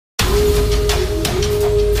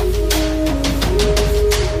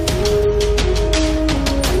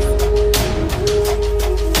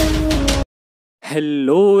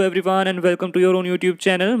Hello everyone and welcome to your own YouTube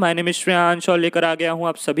channel. My name is Shreyansh और लेकर आ गया हूं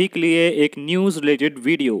आप सभी के लिए एक न्यूज़ रिलेटेड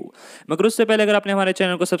वीडियो। मगर उससे पहले अगर आपने हमारे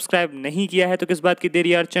चैनल को सब्सक्राइब नहीं किया है तो किस बात की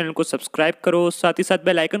देरी यार, चैनल को सब्सक्राइब करो, साथ ही साथ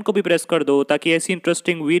बेल आइकन को भी प्रेस कर दो ताकि ऐसी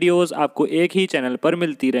इंटरेस्टिंग वीडियोज़ आपको एक ही चैनल पर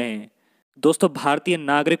मिलती रहें। दोस्तों, भारतीय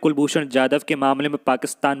नागरिक कुलभूषण जाधव के मामले में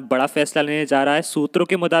पाकिस्तान बड़ा फैसला लेने जा रहा है। सूत्रों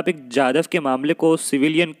के मुताबिक जाधव के मामले को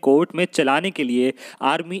सिविलियन कोर्ट में चलाने के लिए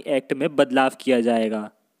आर्मी एक्ट में बदलाव किया जाएगा।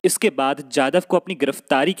 इसके बाद जाधव को अपनी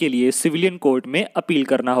गिरफ्तारी के लिए सिविलियन कोर्ट में अपील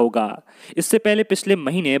करना होगा। इससे पहले पिछले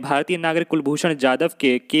महीने भारतीय नागरिक कुलभूषण जाधव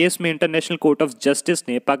के केस में इंटरनेशनल कोर्ट ऑफ जस्टिस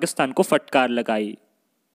ने पाकिस्तान को फटकार लगाई।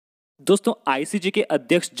 दोस्तों, आईसीजे के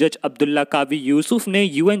अध्यक्ष जज अब्दुल्ला कावी यूसुफ ने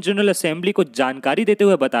यूएन जनरल असेंबली को जानकारी देते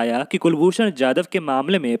हुए बताया कि कुलभूषण जाधव के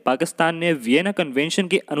मामले में पाकिस्तान ने वियना कन्वेंशन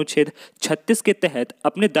के अनुच्छेद 36 के तहत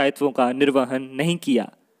अपने दायित्वों का निर्वहन नहीं किया।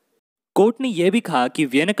 कोर्ट ने यह भी कहा कि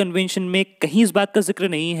वियना कन्वेंशन में कहीं इस बात का जिक्र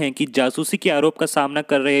नहीं है कि जासूसी के आरोप का सामना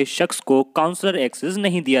कर रहे शख्स को काउंसलर एक्सेस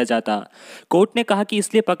नहीं दिया जाता। कोर्ट ने कहा कि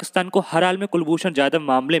इसलिए पाकिस्तान को हर हाल में कुलभूषण जाधव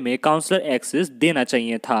मामले में काउंसलर एक्सेस देना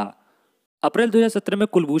चाहिए था। अप्रैल 2017 में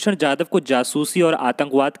कुलभूषण जाधव को जासूसी और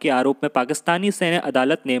आतंकवाद के आरोप में पाकिस्तानी सैन्य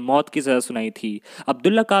अदालत ने मौत की सजा सुनाई थी।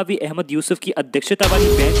 अब्दुल्ला कावी अहमद यूसुफ की अध्यक्षता वाली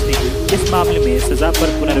बेंच ने इस मामले में सजा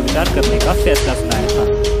पर पुनर्विचार करने का फैसला सुनाया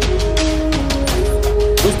था।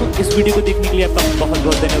 दोस्तों, इस वीडियो को देखने के लिए आपका बहुत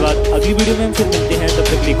बहुत धन्यवाद। अगली वीडियो में हम फिर मिलते हैं, तब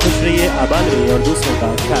तक के लिए खुश रहिए, आबाद रहिए और दूसरों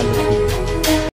का ख्याल रखिए।